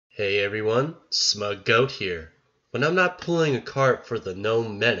Hey everyone, Smug here. When I'm not pulling a cart for the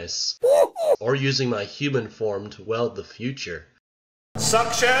gnome menace, or using my human form to weld the future,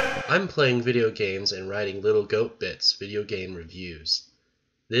 Suction! I'm playing video games and writing Little Goat Bits video game reviews.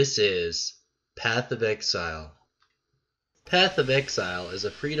 This is Path of Exile. Path of Exile is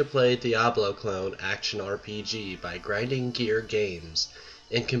a free-to-play Diablo clone action RPG by Grinding Gear Games,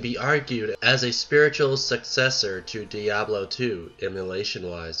 and can be argued as a spiritual successor to Diablo 2,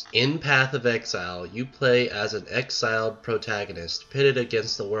 emulation-wise. In Path of Exile, you play as an exiled protagonist pitted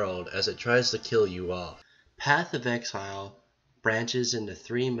against the world as it tries to kill you off. Path of Exile branches into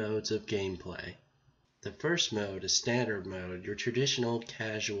 3 modes of gameplay. The first mode is Standard Mode, your traditional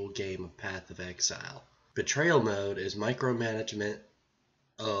casual game of Path of Exile. Betrayal Mode is micromanagement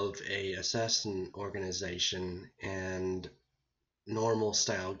of a assassin organization and normal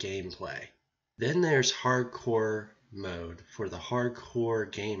style gameplay. Then there's Hardcore Mode for the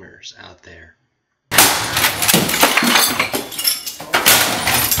hardcore gamers out there.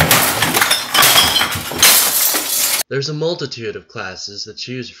 There's a multitude of classes to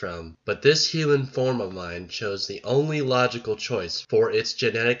choose from, but this human form of mine chose the only logical choice for its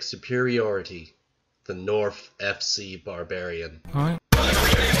genetic superiority, the North FC Barbarian.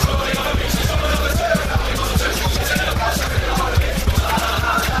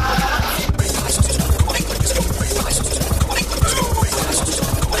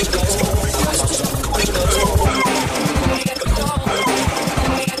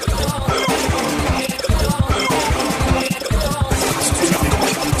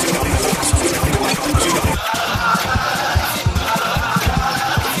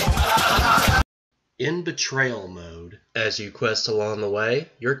 In Betrayal Mode, as you quest along the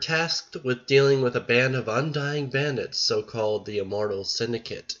way, you're tasked with dealing with a band of undying bandits, so-called the Immortal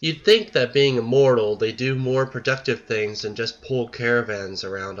Syndicate. You'd think that being immortal, they do more productive things than just pull caravans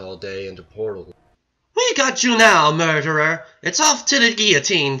around all day into portals. We got you now, murderer! It's off to the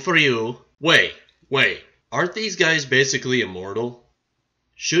guillotine for you! Wait, aren't these guys basically immortal?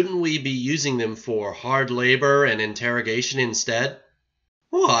 Shouldn't we be using them for hard labor and interrogation instead?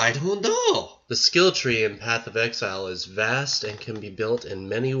 Well, I don't know. The skill tree in Path of Exile is vast and can be built in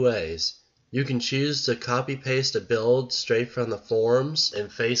many ways. You can choose to copy-paste a build straight from the forums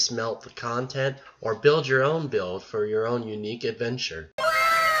and face melt the content, or build your own build for your own unique adventure.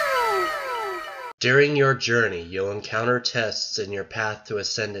 During your journey, you'll encounter tests in your path to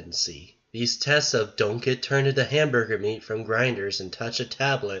ascendancy. These tests of don't get turned into hamburger meat from grinders and touch a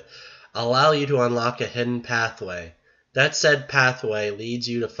tablet allow you to unlock a hidden pathway. That said pathway leads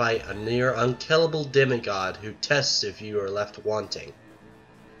you to fight a near unkillable demigod who tests if you are left wanting.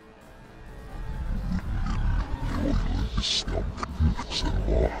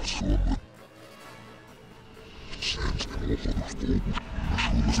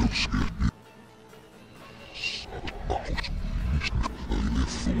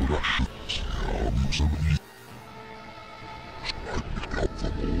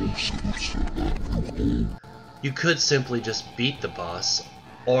 You could simply just beat the boss,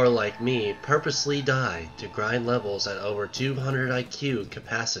 or like me, purposely die to grind levels at over 200 IQ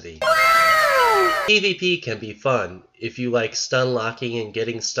capacity. PvP can be fun if you like stun locking and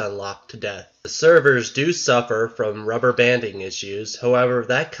getting stun locked to death. The servers do suffer from rubber banding issues, however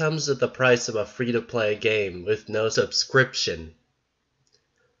that comes at the price of a free-to-play game with no subscription.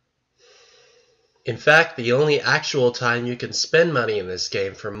 In fact, the only actual time you can spend money in this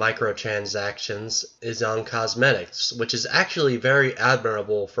game for microtransactions is on cosmetics, which is actually very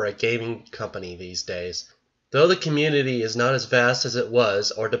admirable for a gaming company these days. Though the community is not as vast as it was,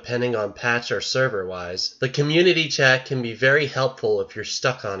 or depending on patch or server-wise, the community chat can be very helpful if you're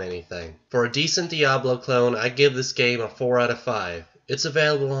stuck on anything. For a decent Diablo clone, I give this game a 4 out of 5. It's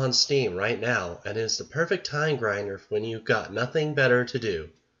available on Steam right now, and is the perfect time grinder when you've got nothing better to do.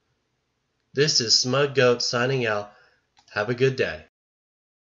 This is Smug signing out. Have a good day.